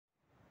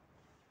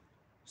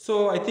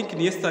So I think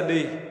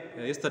yesterday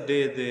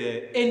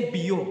the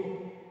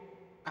NBO,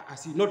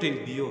 not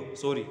NBO,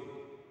 sorry,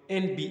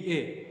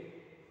 NBA,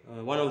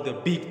 one of the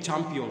big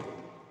champion,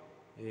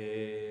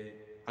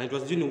 and it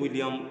was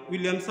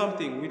William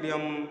something,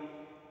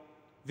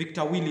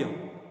 Victor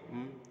William.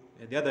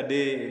 The other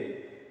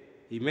day,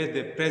 he met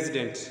the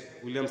president,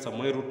 William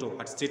Samoei Ruto,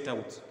 at State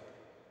House,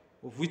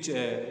 of which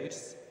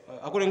it's,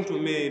 according to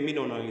me,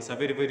 it's a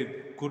very,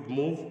 very good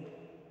move.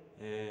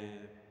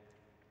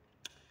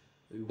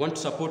 We want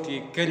to support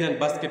Kenyan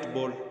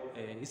basketball.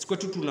 It's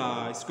kwetu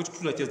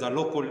tunacheza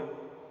local.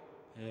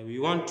 We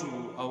want to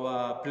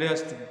our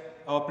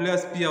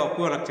players pia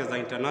wakuwa wanacheza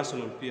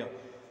international pia.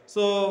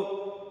 So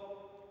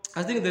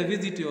I think the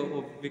visit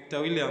of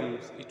Victor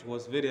Williams, it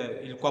was very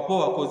ilikuwa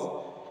poa because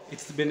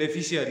it's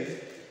beneficiary.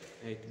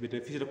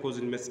 Beneficiary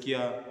because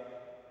nimesikia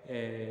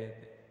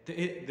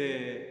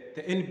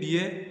the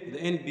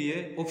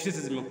NBA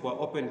offices zimekuwa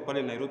open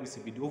pale Nairobi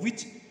CBD, of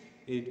which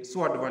it's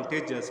so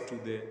advantageous to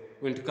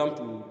when it comes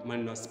to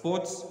management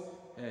sports.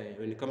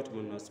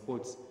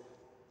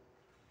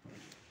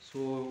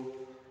 So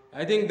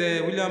I think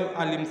the William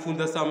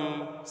alimfunda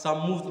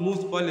some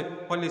moves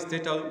pale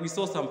State House. We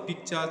saw some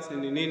pictures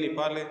nini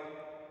pale,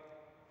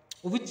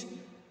 of which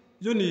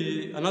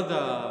ni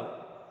another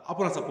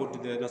hapo na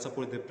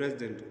support the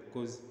president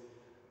because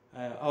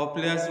our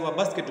players wa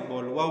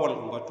basketball wao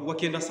wanafunga tu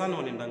wakienda sana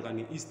wanaendanga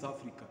ni East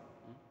Africa.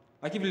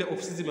 Lakini vile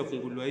offices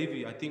zimefunguliwa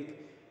hivi, I think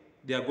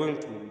they are going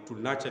to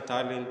nurture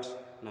talent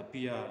na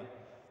pia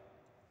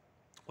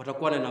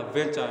watakuwa na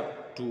venture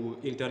to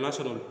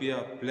international pia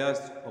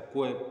players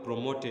wakuwe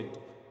promoted.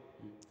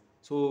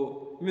 So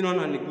mimi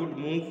naona ni good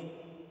move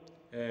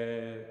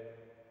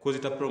because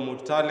it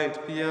promote talent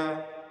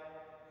pia,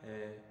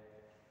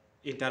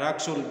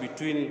 interaction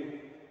between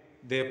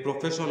the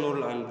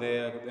professional and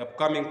the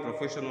upcoming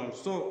professional.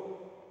 So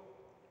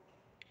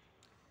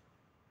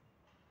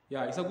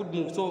yeah, it's a good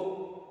move.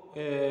 So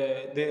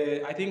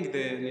I think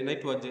the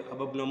ninaitwa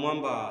Ababna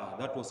Mwamba,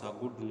 that was a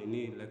good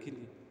nini,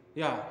 lakini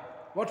yeah,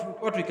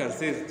 what we can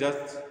say is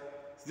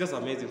just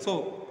amazing.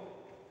 So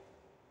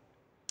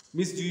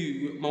Miss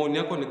G, maoni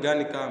yako ni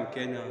gani kama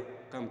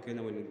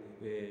Mkenya when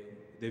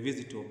the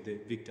visit of the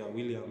Victor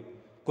William?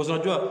 Because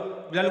unajua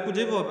bila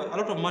alikuja hivyo, a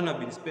lot of money have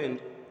been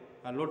spent.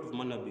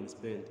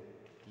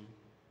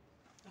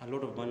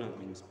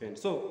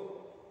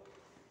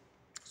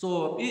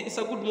 So it's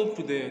a good move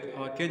to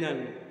our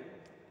Kenyan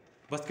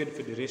Basket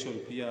Federation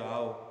pia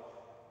au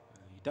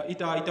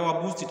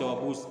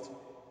itawaboost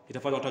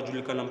itafanya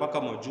watajulikana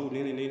mpaka majuu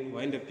nini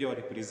waende pia wa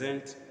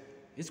represent.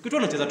 Isikitu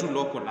wanacheza tu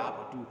local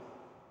hapa tu.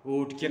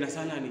 Tukienda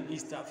sana ni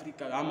East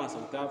Africa ama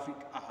South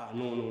Africa.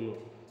 No.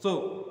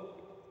 So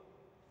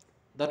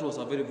that was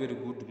a very, very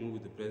good move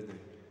with the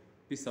president.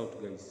 Peace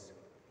out, guys.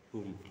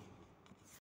 Boom.